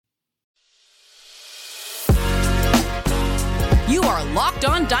are Locked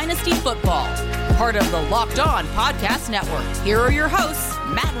On Dynasty Football, part of the Locked On Podcast Network. Here are your hosts,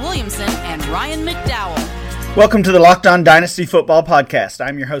 Matt Williamson and Ryan McDowell. Welcome to the Locked On Dynasty Football Podcast.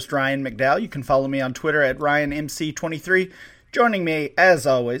 I'm your host, Ryan McDowell. You can follow me on Twitter at RyanMC23. Joining me, as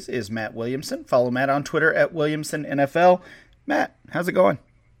always, is Matt Williamson. Follow Matt on Twitter at WilliamsonNFL. Matt, how's it going?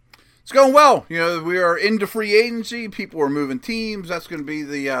 It's going well. You know, we are into free agency. People are moving teams. That's going to be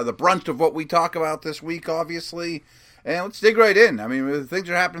the brunt of what we talk about this week, obviously. And let's dig right in. I mean, things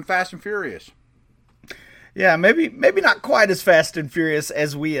are happening fast and furious. Yeah, maybe not quite as fast and furious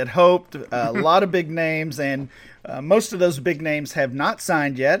as we had hoped. A lot of big names, and most of those big names have not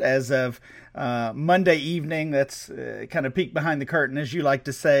signed yet as of Monday evening. That's kind of peek behind the curtain, as you like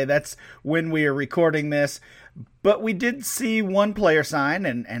to say. That's when we are recording this. But we did see one player sign,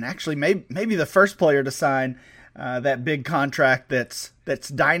 and actually maybe the first player to sign that big contract that's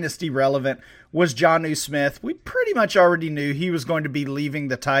dynasty relevant was Jonnu Smith. We pretty much already knew he was going to be leaving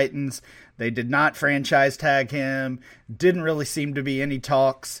the Titans. They did not franchise tag him. Didn't really seem to be any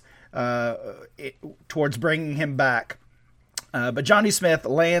talks towards bringing him back. But Jonnu Smith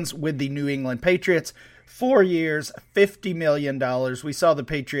lands with the New England Patriots. 4 years, $50 million. We saw the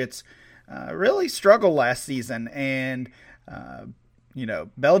Patriots really struggle last season, and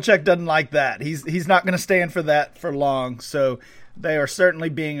Belichick doesn't like that. He's not going to stand for that for long. So they are certainly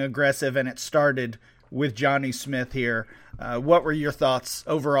being aggressive, and it started with Jonnu Smith here. What were your thoughts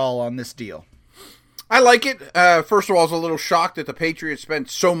overall on this deal? I like it. First of all, I was a little shocked that the Patriots spent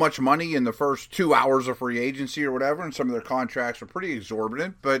so much money in the first 2 hours of free agency or whatever, and some of their contracts are pretty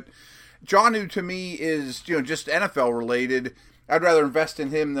exorbitant. But Jonnu, to me, is just NFL related. I'd rather invest in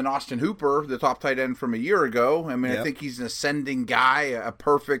him than Austin Hooper, the top tight end from a year ago. I mean, yep. I think he's an ascending guy, a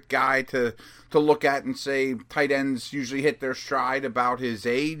perfect guy to look at and say tight ends usually hit their stride about his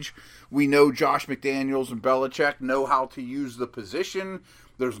age. We know Josh McDaniels and Belichick know how to use the position.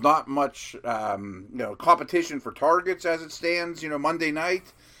 There's not much competition for targets as it stands, Monday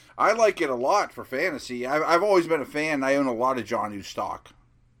night. I like it a lot for fantasy. I've always been a fan. I own a lot of Jonnu stock.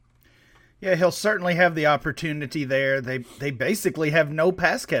 Yeah, he'll certainly have the opportunity there. They basically have no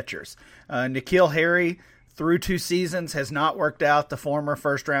pass catchers. N'Keal Harry, through 2 seasons, has not worked out, the former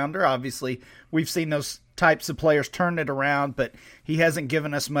first-rounder. Obviously, we've seen those types of players turn it around, but he hasn't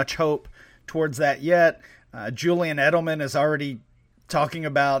given us much hope towards that yet. Julian Edelman is already talking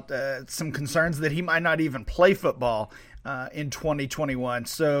about some concerns that he might not even play football in 2021.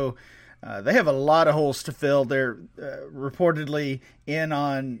 So they have a lot of holes to fill. They're reportedly in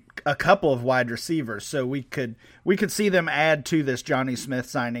on a couple of wide receivers, so we could see them add to this Jonnu Smith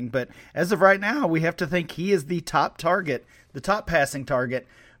signing. But as of right now, we have to think he is the top target, the top passing target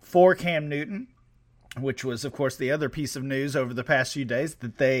for Cam Newton, which was, of course, the other piece of news over the past few days,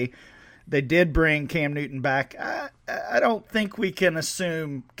 that they did bring Cam Newton back. I don't think we can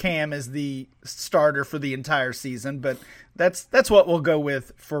assume Cam is the starter for the entire season, but that's what we'll go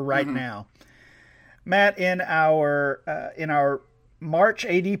with for right now. Matt, in our March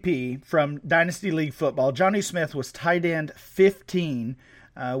ADP from Dynasty League Football, Jonnu Smith was tight end 15.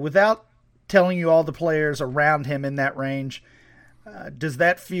 Without telling you all the players around him in that range, does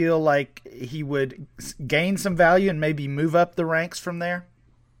that feel like he would gain some value and maybe move up the ranks from there?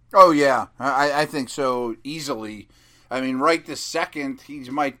 Oh, yeah. I think so, easily. I mean, right this second, he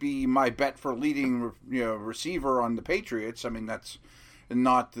might be my bet for leading receiver on the Patriots. I mean, that's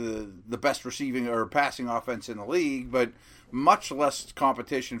not the best receiving or passing offense in the league, but much less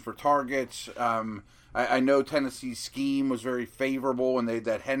competition for targets. I know Tennessee's scheme was very favorable, and they had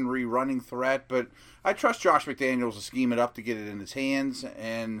that Henry running threat, but I trust Josh McDaniels to scheme it up to get it in his hands,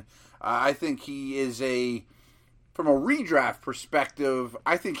 and I think he is from a redraft perspective,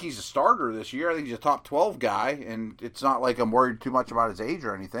 I think he's a starter this year. I think he's a top 12 guy, and it's not like I'm worried too much about his age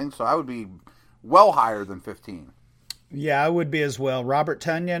or anything, so I would be well higher than 15. Yeah, I would be as well. Robert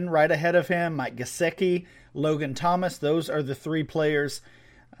Tonyan right ahead of him, Mike Gesicki, Logan Thomas. Those are the 3 players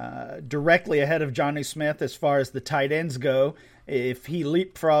directly ahead of Jonnu Smith as far as the tight ends go. If he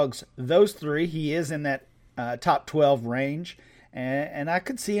leapfrogs those 3, he is in that top 12 range. And I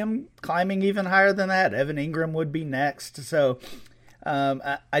could see him climbing even higher than that. Evan Ingram would be next. So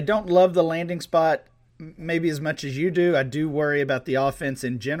I don't love the landing spot maybe as much as you do. I do worry about the offense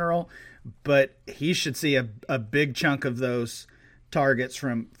in general, but he should see a big chunk of those targets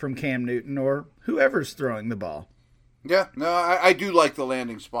from Cam Newton or whoever's throwing the ball. Yeah, no, I do like the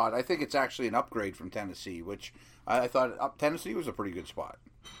landing spot. I think it's actually an upgrade from Tennessee, which I thought Tennessee was a pretty good spot.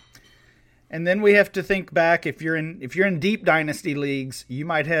 And then we have to think back, if you're in deep dynasty leagues, you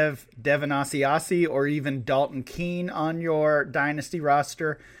might have Devin Asiasi or even Dalton Keene on your dynasty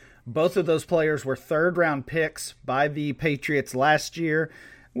roster. Both of those players were third-round picks by the Patriots last year.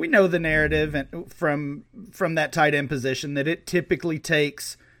 We know the narrative from that tight end position that it typically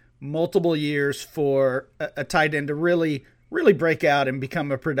takes multiple years for a tight end to really break out and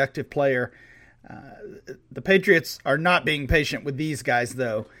become a productive player. The Patriots are not being patient with these guys,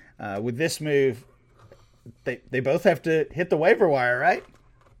 though. With this move, they both have to hit the waiver wire, right?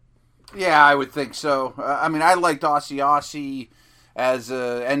 Yeah, I would think so. I liked Ossie as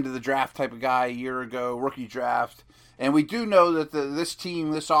a end of the draft type of guy a year ago, rookie draft. And we do know that this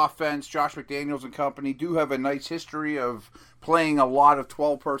team, this offense, Josh McDaniels and company, do have a nice history of playing a lot of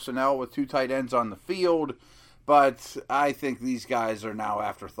 12 personnel with 2 tight ends on the field. But I think these guys are now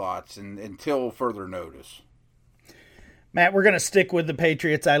afterthoughts until further notice. Matt, we're going to stick with the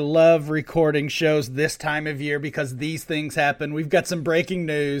Patriots. I love recording shows this time of year because these things happen. We've got some breaking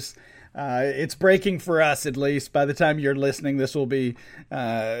news. It's breaking for us, at least. By the time you're listening, this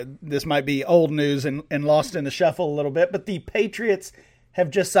might be old news and lost in the shuffle a little bit. But the Patriots have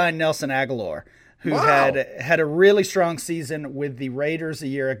just signed Nelson Agholor, who had a really strong season with the Raiders a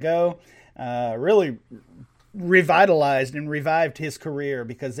year ago. Really revitalized and revived his career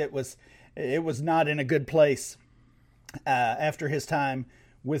because it was not in a good place after his time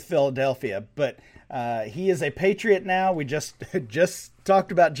with Philadelphia. But he is a Patriot now. We just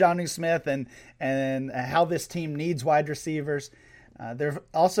talked about Jonnu Smith and how this team needs wide receivers. There have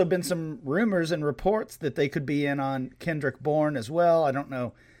also been some rumors and reports that they could be in on Kendrick Bourne as well. I don't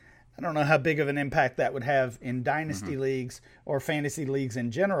know how big of an impact that would have in dynasty leagues or fantasy leagues in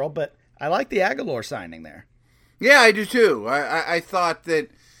general, but I like the Agholor signing there. Yeah, I do too. I thought that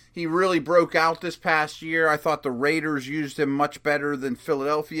he really broke out this past year. I thought the Raiders used him much better than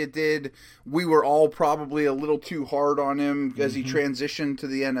Philadelphia did. We were all probably a little too hard on him as he transitioned to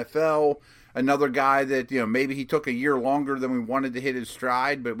the NFL. Another guy that, maybe he took a year longer than we wanted to hit his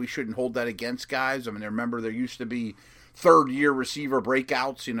stride, but we shouldn't hold that against guys. I remember there used to be third-year receiver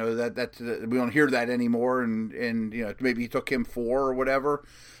breakouts, that we don't hear that anymore, and maybe he took him 4 or whatever.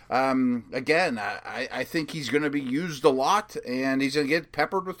 Again, I think he's going to be used a lot, and he's going to get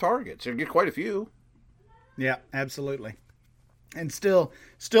peppered with targets. He'll get quite a few. Yeah, absolutely. And still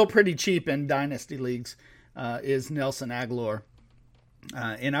pretty cheap in dynasty leagues is Nelson Agholor.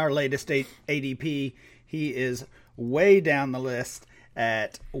 In our latest ADP, he is way down the list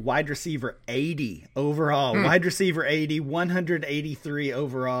at wide receiver 80 overall. Wide receiver 80, 183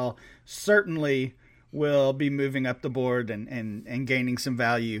 overall. Certainly will be moving up the board and gaining some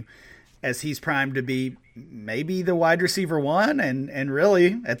value as he's primed to be maybe the wide receiver 1 and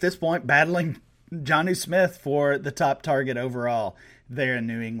really at this point battling Jonnu Smith for the top target overall there in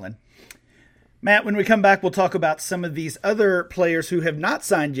New England. Matt, when we come back, we'll talk about some of these other players who have not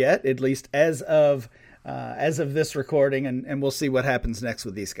signed yet, at least as of this recording, and we'll see what happens next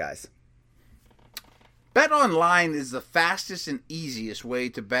with these guys. BetOnline is the fastest and easiest way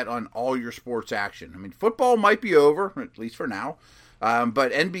to bet on all your sports action. Football might be over, at least for now,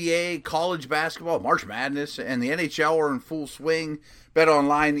 but NBA, college basketball, March Madness, and the NHL are in full swing.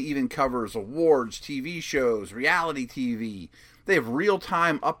 BetOnline even covers awards, TV shows, reality TV. They have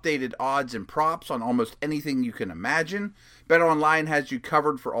real-time updated odds and props on almost anything you can imagine. BetOnline has you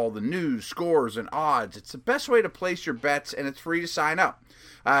covered for all the news, scores, and odds. It's the best way to place your bets, and it's free to sign up.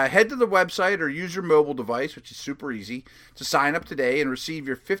 Head to the website or use your mobile device, which is super easy, to sign up today and receive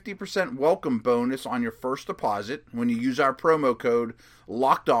your 50% welcome bonus on your first deposit when you use our promo code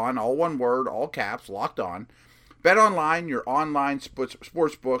LOCKEDON, all one word, all caps, locked on. BetOnline, your online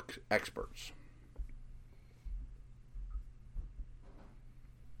sportsbook experts.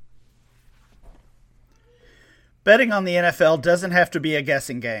 Betting on the NFL doesn't have to be a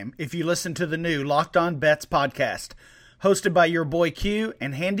guessing game if you listen to the new Locked On Bets podcast, hosted by your boy Q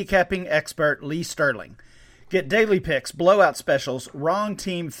and handicapping expert Lee Sterling. Get daily picks, blowout specials, wrong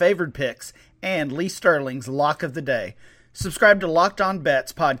team favored picks, and Lee Sterling's Lock of the Day. Subscribe to Locked On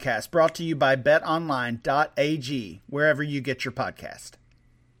Bets podcast, brought to you by betonline.ag, wherever you get your podcast.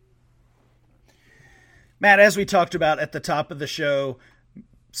 Matt, as we talked about at the top of the show,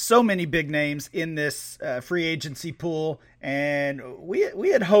 so many big names in this free agency pool, and we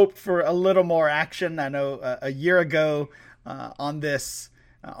had hoped for a little more action. I know a year ago on this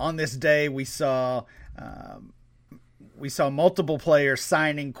day we saw multiple players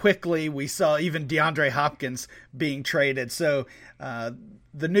signing quickly. We saw even DeAndre Hopkins being traded. So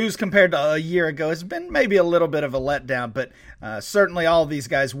the news compared to a year ago has been maybe a little bit of a letdown, but certainly all of these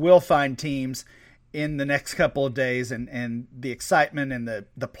guys will find teams in the next couple of days, and the excitement and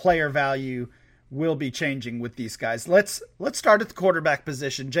the player value will be changing with these guys. Let's start at the quarterback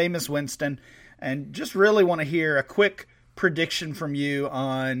position, Jameis Winston, and just really want to hear a quick prediction from you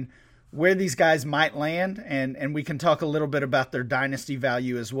on where these guys might land, and we can talk a little bit about their dynasty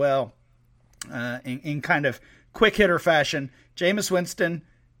value as well in kind of quick hitter fashion. Jameis Winston,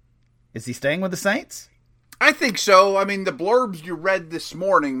 is he staying with the Saints? I think so. I mean, the blurbs you read this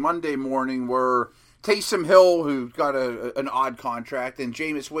morning, Monday morning, were Taysom Hill, who got an odd contract, and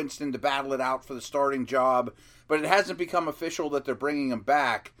Jameis Winston to battle it out for the starting job, but it hasn't become official that they're bringing him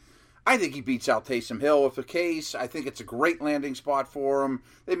back. I think he beats out Taysom Hill if the case. I think it's a great landing spot for him.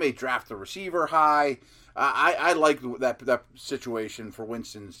 They may draft the receiver high. I like that situation for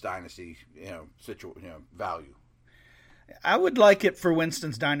Winston's dynasty, value. I would like it for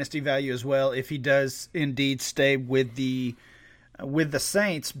Winston's dynasty value as well if he does indeed stay with the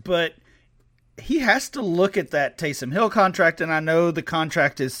Saints, but he has to look at that Taysom Hill contract, and I know the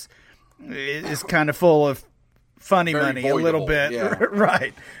contract is kind of full of funny Very money voidable, a little bit.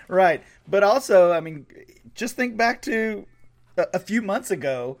 yeah. Right. But also, I mean, just think back to a few months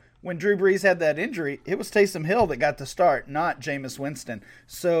ago when Drew Brees had that injury. It was Taysom Hill that got the start, not Jameis Winston.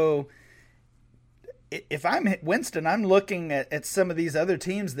 So if I'm Winston, I'm looking at some of these other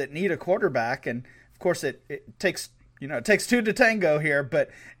teams that need a quarterback, and of course it takes two to tango here. But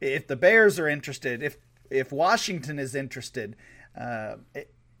if the Bears are interested, if Washington is interested,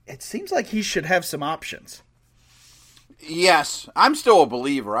 it seems like he should have some options. Yes, I'm still a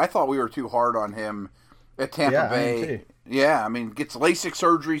believer. I thought we were too hard on him at Tampa Bay. Yeah, I mean, gets LASIK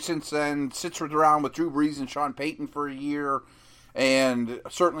surgery since then, sits around with Drew Brees and Sean Payton for a year, and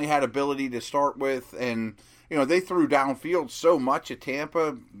certainly had ability to start with. And, they threw downfield so much at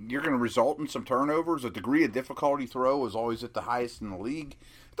Tampa, you're going to result in some turnovers. A degree of difficulty throw is always at the highest in the league.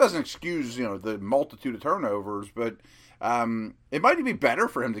 It doesn't excuse, the multitude of turnovers, but it might be better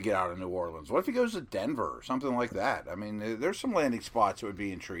for him to get out of New Orleans. What if he goes to Denver or something like that? I mean, there's some landing spots that would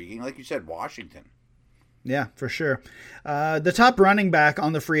be intriguing. Like you said, Washington. Yeah, for sure. The top running back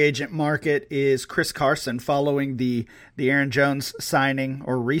on the free agent market is Chris Carson, following the Aaron Jones signing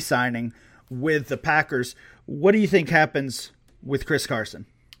or re-signing with the Packers. What do you think happens with Chris Carson?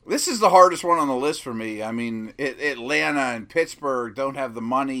 This is the hardest one on the list for me. I mean, Atlanta and Pittsburgh don't have the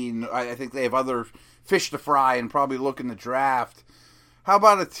money. I think they have other fish to fry and probably look in the draft. How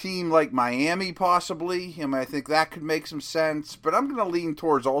about a team like Miami, possibly? I think that could make some sense. But I'm going to lean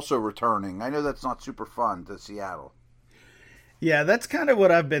towards also returning. I know that's not super fun to Seattle. Yeah, that's kind of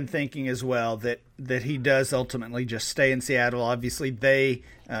what I've been thinking as well, that he does ultimately just stay in Seattle. Obviously,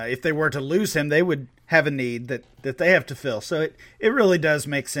 if they were to lose him, they would have a need that they have to fill. So it really does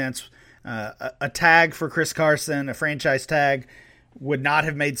make sense. A tag for Chris Carson, a franchise tag, would not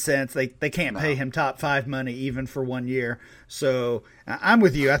have made sense. They can't pay him top 5 money even for 1 year. So I'm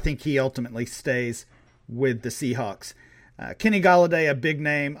with you. I think he ultimately stays with the Seahawks. Kenny Golladay, a big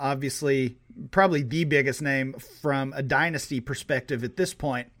name, obviously probably the biggest name from a dynasty perspective at this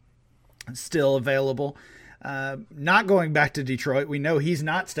point, still available. Not going back to Detroit. We know he's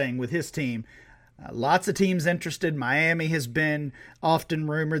not staying with his team. Lots of teams interested. Miami has been often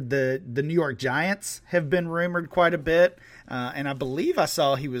rumored. The New York Giants have been rumored quite a bit. And I believe I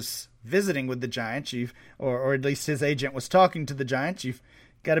saw he was visiting with the Giants. Or at least his agent was talking to the Giants. You've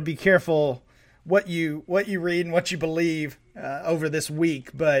got to be careful what you read and what you believe over this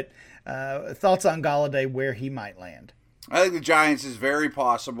week. But thoughts on Golladay, where he might land? I think the Giants is very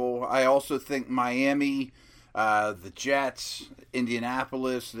possible. I also think Miami, the Jets,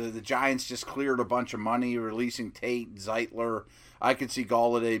 Indianapolis, the Giants just cleared a bunch of money, releasing Tate, Zeitler. I could see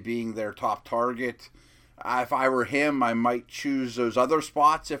Golladay being their top target. If I were him, I might choose those other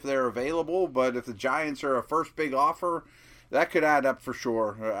spots if they're available. But if the Giants are a first big offer, that could add up for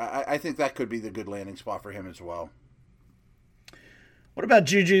sure. I think that could be the good landing spot for him as well. What about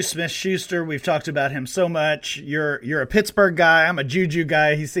Juju Smith-Schuster? We've talked about him so much. You're a Pittsburgh guy. I'm a Juju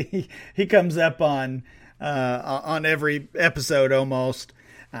guy. He comes up on every episode almost.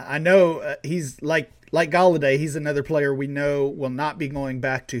 I know he's like Golladay. He's another player we know will not be going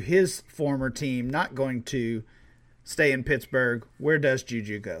back to his former team, not going to stay in Pittsburgh. Where does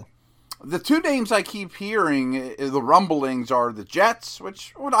Juju go? The two names I keep hearing, the rumblings, are the Jets,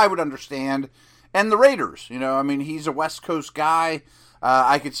 which I would understand, and the Raiders. He's a West Coast guy.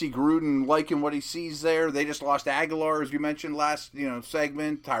 I could see Gruden liking what he sees there. They just lost Aguilar, as you mentioned last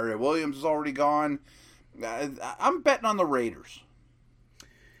segment. Tyrell Williams is already gone. I'm betting on the Raiders.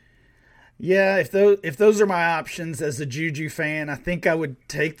 Yeah, if those are my options as a Juju fan, I think I would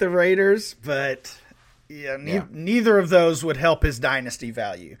take the Raiders, but neither of those would help his dynasty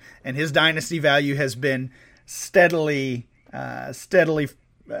value. And his dynasty value has been steadily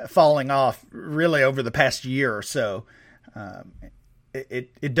falling off really over the past year or so.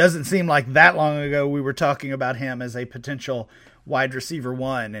 it doesn't seem like that long ago we were talking about him as a potential wide receiver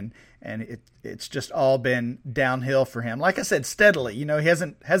one, and it's just all been downhill for him. Like I said, steadily. He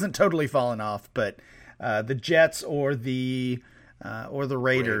hasn't totally fallen off, but the Jets or the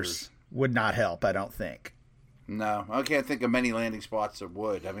Raiders would not help, I don't think. No, I can't think of many landing spots that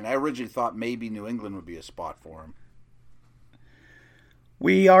would. I mean, I originally thought maybe New England would be a spot for him.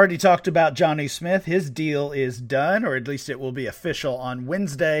 We already talked about Jonnu Smith. His deal is done, or at least it will be official on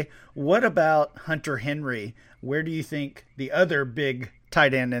Wednesday. What about Hunter Henry? Where do you think the other big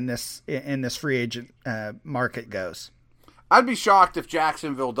tight end in this free agent market goes? I'd be shocked if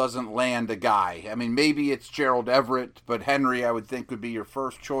Jacksonville doesn't land a guy. I mean, maybe it's Gerald Everett, but Henry I would think would be your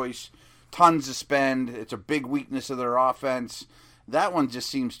first choice. Tons to spend. It's a big weakness of their offense. That one just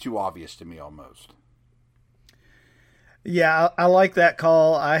seems too obvious to me almost. Yeah, I like that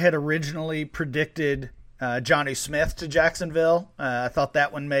call. I had originally predicted Jonnu Smith to Jacksonville. I thought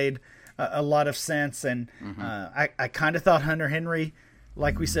that one made a lot of sense, and I kind of thought Hunter Henry,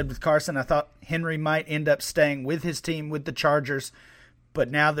 like we said with Carson, I thought Henry might end up staying with his team with the Chargers. But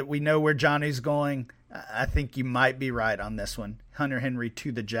now that we know where Johnny's going, I think you might be right on this one. Hunter Henry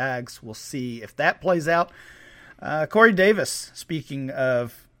to the Jags. We'll see if that plays out. Corey Davis, speaking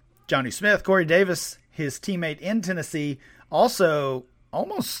of Jonnu Smith, Corey Davis, his teammate in Tennessee, also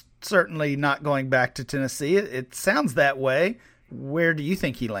almost certainly not going back to Tennessee. It sounds that way. Where do you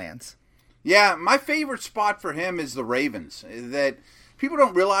think he lands? Yeah, my favorite spot for him is the Ravens. That people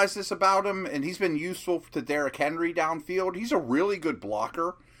don't realize this about him, and he's been useful to Derrick Henry downfield. He's a really good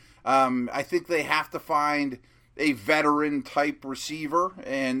blocker. I think they have to find a veteran-type receiver,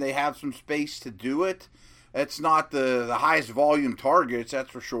 and they have some space to do it. It's not the highest volume targets, that's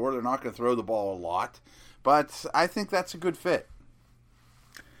for sure. They're not going to throw the ball a lot. But I think that's a good fit.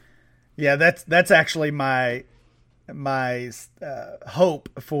 Yeah, that's actually my hope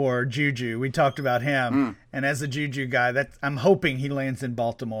for Juju. We talked about him, and as a Juju guy, I'm hoping he lands in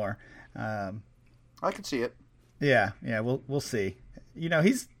Baltimore. I can see it. Yeah, we'll see.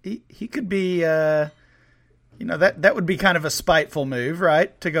 He could be. That would be kind of a spiteful move,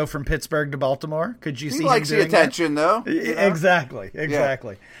 right? To go from Pittsburgh to Baltimore. Could you see him doing that? He likes the attention, though. Exactly. Yeah.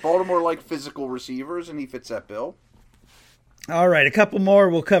 Baltimore like physical receivers, and he fits that bill. All right, a couple more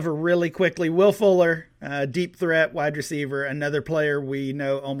we'll cover really quickly. Will Fuller, deep threat, wide receiver, another player we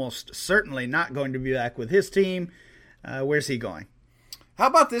know almost certainly not going to be back with his team. Where's he going? How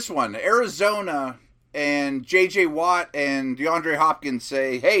about this one? Arizona and J.J. Watt and DeAndre Hopkins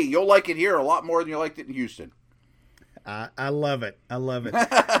say, hey, you'll like it here a lot more than you liked it in Houston. I love it.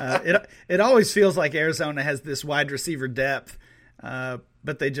 It always feels like Arizona has this wide receiver depth,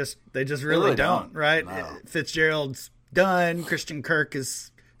 but they just really don't, right? No. Fitzgerald's done. Christian Kirk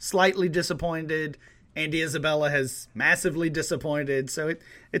is slightly disappointed. Andy Isabella has massively disappointed. So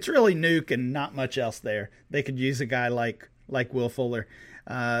it's really Nuke and not much else there. They could use a guy like Will Fuller.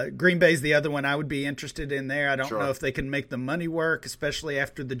 Green Bay's the other one I would be interested in there. I don't know if they can make the money work, especially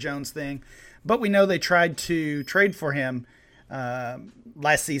after the Jones thing. But we know they tried to trade for him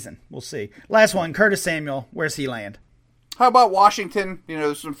last season. We'll see. Last one, Curtis Samuel. Where's he land? How about Washington?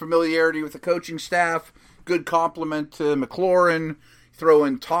 Some familiarity with the coaching staff. Good compliment to McLaurin. Throw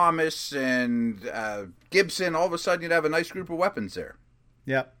in Thomas and Gibson. All of a sudden, you'd have a nice group of weapons there.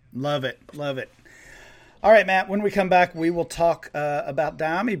 Yep. Love it. All right, Matt, when we come back, we will talk about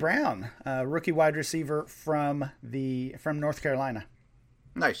Dyami Brown, rookie wide receiver from North Carolina.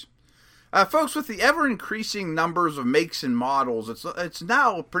 Nice. Folks, with the ever-increasing numbers of makes and models, it's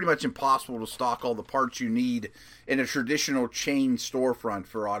now pretty much impossible to stock all the parts you need in a traditional chain storefront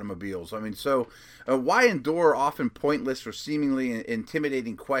for automobiles. Why endure often pointless or seemingly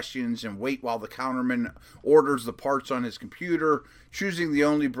intimidating questions and wait while the counterman orders the parts on his computer, choosing the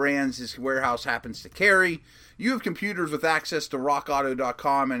only brands his warehouse happens to carry? You have computers with access to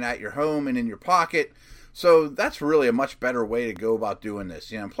rockauto.com and at your home and in your pocket. So that's really a much better way to go about doing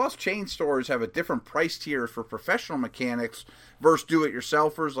this. Plus, chain stores have a different price tier for professional mechanics versus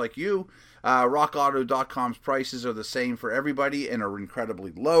do-it-yourselfers like you. RockAuto.com's prices are the same for everybody and are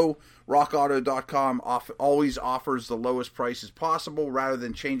incredibly low. RockAuto.com always offers the lowest prices possible rather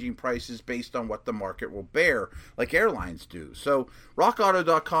than changing prices based on what the market will bear, like airlines do. So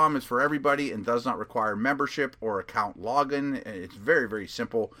RockAuto.com is for everybody and does not require membership or account login. It's very, very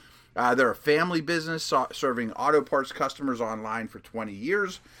simple. They're a family business serving auto parts customers online for 20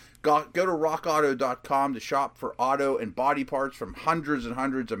 years. Go to rockauto.com to shop for auto and body parts from hundreds and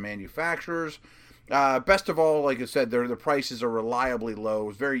hundreds of manufacturers. Best of all, like I said, the prices are reliably low.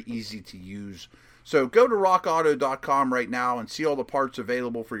 It's very easy to use. So go to rockauto.com right now and see all the parts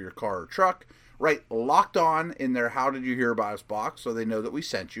available for your car or truck. write Locked On in their How Did You Hear About Us box so they know that we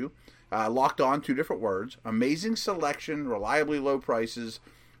sent you. Locked On, 2 different words. Amazing selection, reliably low prices,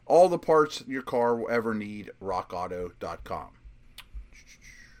 all the parts your car will ever need, rockauto.com.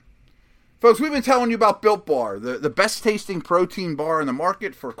 Folks, we've been telling you about Built Bar, the best tasting protein bar in the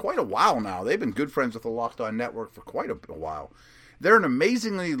market for quite a while now. They've been good friends with the Locked On Network for quite a while. They're an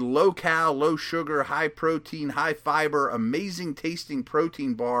amazingly low-cal, low-sugar, high-protein, high-fiber, amazing-tasting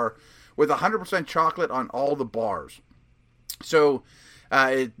protein bar with 100% chocolate on all the bars. So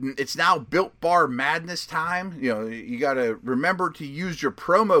it's now Built Bar Madness time. You got to remember to use your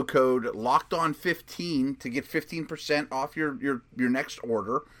promo code LOCKEDON15 to get 15% off your next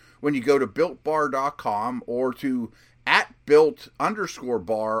order when you go to BuiltBar.com or to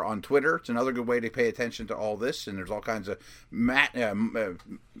 @Built_bar on Twitter. It's another good way to pay attention to all this, and there's all kinds of March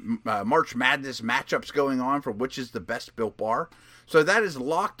Madness matchups going on for which is the best Built Bar. So that is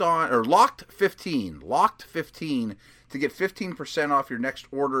Locked15 to get 15% off your next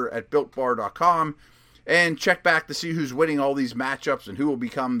order at BuiltBar.com, and check back to see who's winning all these matchups and who will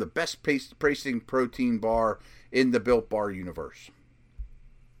become the best tasting protein bar in the Built Bar universe.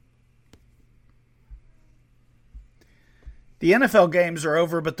 The NFL games are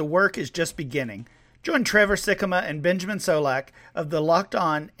over, but the work is just beginning. Join Trevor Sikkema and Benjamin Solak of the Locked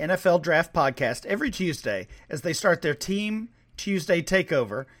On NFL Draft Podcast every Tuesday as they start their Team Tuesday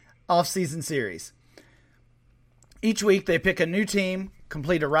Takeover off-season series. Each week they pick a new team,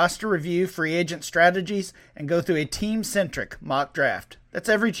 complete a roster review, free agent strategies, and go through a team-centric mock draft. That's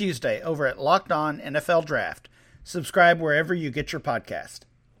every Tuesday over at Locked On NFL Draft. Subscribe wherever you get your podcast.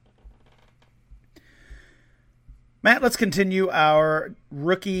 Matt, let's continue our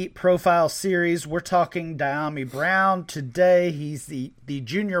rookie profile series. We're talking Dyami Brown today. He's the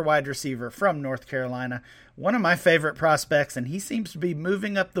junior wide receiver from North Carolina, one of my favorite prospects, and he seems to be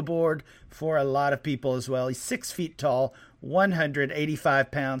moving up the board for a lot of people as well. He's 6 feet tall, 185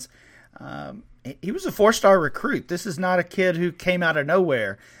 pounds. He was a 4-star recruit. This is not a kid who came out of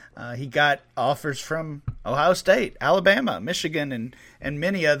nowhere. He got offers from Ohio State, Alabama, Michigan, and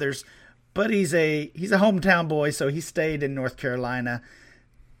many others. But he's a hometown boy, so he stayed in North Carolina.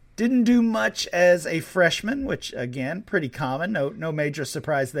 Didn't do much as a freshman, which, again, pretty common. No major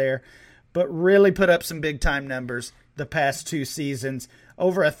surprise there. But really put up some big-time numbers the past 2 seasons.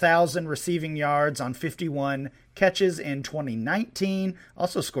 Over 1,000 receiving yards on 51 catches in 2019.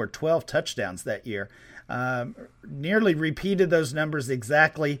 Also scored 12 touchdowns that year. Nearly repeated those numbers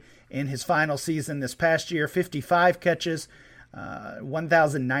exactly in his final season this past year. 55 catches.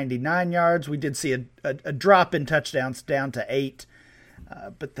 1,099 yards. We did see a drop in touchdowns down to 8.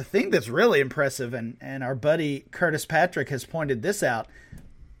 But the thing that's really impressive, and our buddy Curtis Patrick has pointed this out,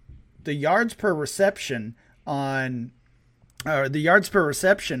 the yards per reception for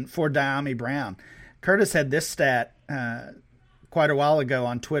Dyami Brown. Curtis had this stat quite a while ago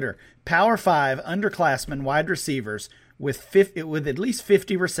on Twitter. Power 5 underclassmen wide receivers with at least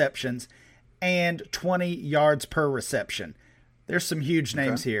 50 receptions and 20 yards per reception. There's some huge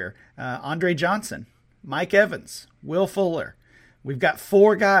names here. Andre Johnson, Mike Evans, Will Fuller. We've got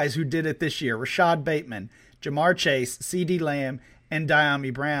 4 guys who did it this year. Rashad Bateman, Jamar Chase, CeeDee Lamb, and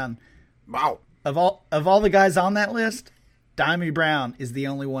Dyami Brown. Wow. Of all the guys on that list, Dyami Brown is the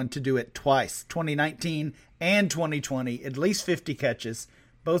only one to do it twice. 2019 and 2020, at least 50 catches,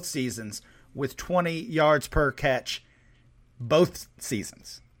 both seasons, with 20 yards per catch, both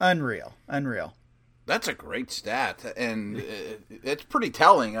seasons. Unreal. That's a great stat, and it's pretty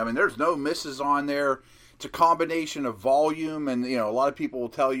telling. I mean, there's no misses on there. It's a combination of volume, and a lot of people will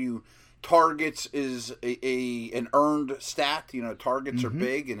tell you targets is an earned stat. Targets are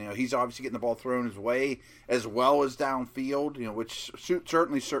big, and he's obviously getting the ball thrown his way as well as downfield. Which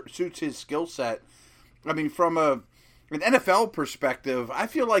certainly suits his skill set. I mean, from an NFL perspective, I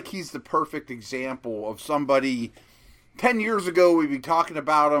feel like he's the perfect example of somebody. 10 years ago, we'd be talking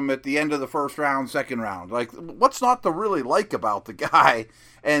about him at the end of the first round, second round. Like, what's not to really like about the guy?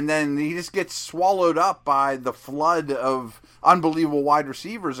 And then he just gets swallowed up by the flood of unbelievable wide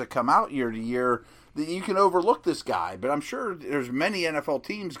receivers that come out year to year that you can overlook this guy. But I'm sure there's many NFL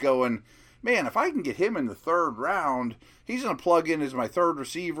teams going, man, if I can get him in the 3rd round, he's going to plug in as my 3rd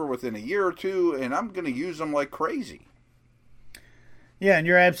receiver within a year or two, and I'm going to use him like crazy. Yeah, and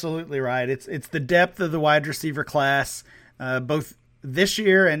you're absolutely right. It's the depth of the wide receiver class, both this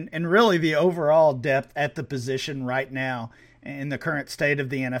year and really the overall depth at the position right now in the current state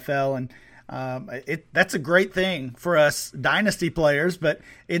of the NFL. And that's a great thing for us dynasty players, but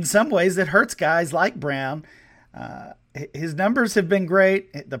in some ways it hurts guys like Brown. His numbers have been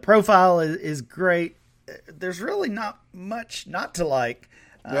great. The profile is great. There's really not much not to like.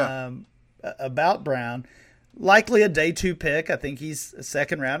 Yeah. about Brown. Likely a day 2 pick. I think he's a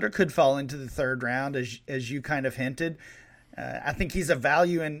second rounder. Could fall into the third round, as you kind of hinted. I think he's a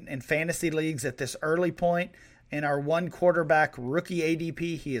value in fantasy leagues at this early point. In our one quarterback rookie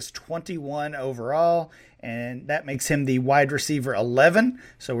ADP, he is 21 overall, and that makes him the wide receiver 11.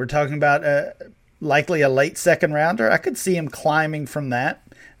 So we're talking about likely a late second rounder. I could see him climbing from that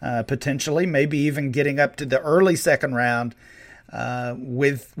potentially, maybe even getting up to the early second round.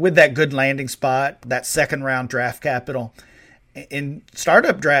 With that good landing spot, that second round draft capital. In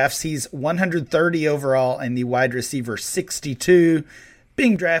startup drafts, he's 130 overall and the wide receiver 62,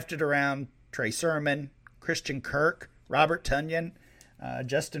 being drafted around Trey Sermon, Christian Kirk, Robert Tonyan,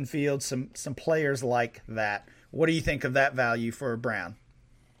 Justin Fields, some players like that. What do you think of that value for Brown?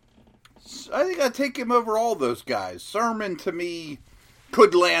 I think I'd take him over all those guys. Sermon, to me,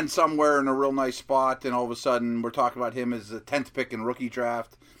 could land somewhere in a real nice spot, and all of a sudden we're talking about him as the 10th pick in rookie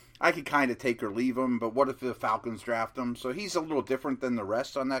draft. I could kind of take or leave him, but what if the Falcons draft him? So he's a little different than the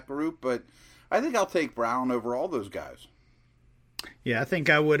rest on that group, but I think I'll take Brown over all those guys. Yeah, I think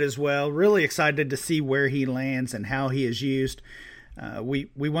I would as well. Really excited to see where he lands and how he is used. We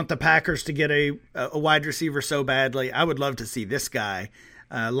want the Packers to get a wide receiver so badly. I would love to see this guy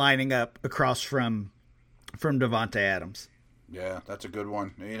lining up across from Davante Adams. Yeah, that's a good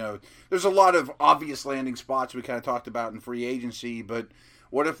one. You know, there's a lot of obvious landing spots we kind of talked about in free agency, but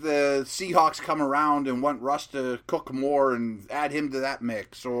what if the Seahawks come around and want Russ to cook more and add him to that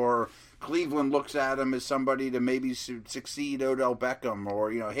mix? Or Cleveland looks at him as somebody to maybe succeed Odell Beckham,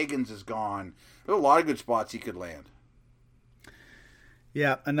 or, you know, Higgins is gone. There's a lot of good spots he could land.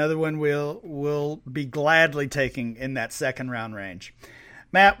 Yeah, another one we'll be gladly taking in that second round range.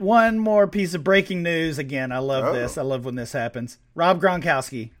 Matt, one more piece of breaking news. Again, I love this. I love when this happens. Rob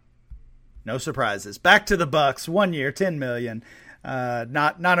Gronkowski, no surprises. Back to the Bucs, 1 year, $10 million.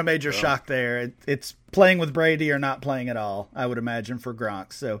 Not a major shock there. It's playing with Brady or not playing at all, I would imagine, for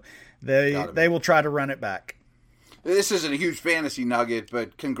Gronk. So they will try to run it back. This isn't a huge fantasy nugget,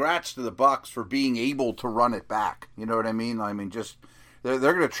 but congrats to the Bucs for being able to run it back. You know what I mean? I mean, just they're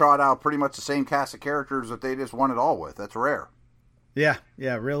going to trot out pretty much the same cast of characters that they just won it all with. That's rare. Yeah,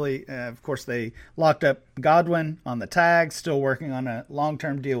 really. Of course, they locked up Godwin on the tag, still working on a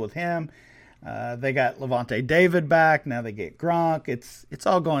long-term deal with him. They got Levante David back. Now they get Gronk. It's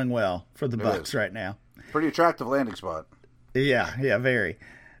all going well for the Bucs right now. Pretty attractive landing spot. Yeah, very.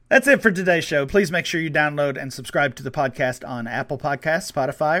 That's it for today's show. Please make sure you download and subscribe to the podcast on Apple Podcasts,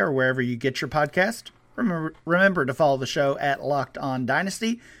 Spotify, or wherever you get your podcast. Remember to follow the show at Locked On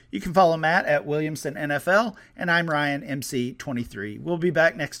Dynasty. You can follow Matt at Williamson NFL, and I'm Ryan MC23. We'll be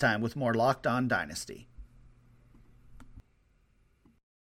back next time with more Locked On Dynasty.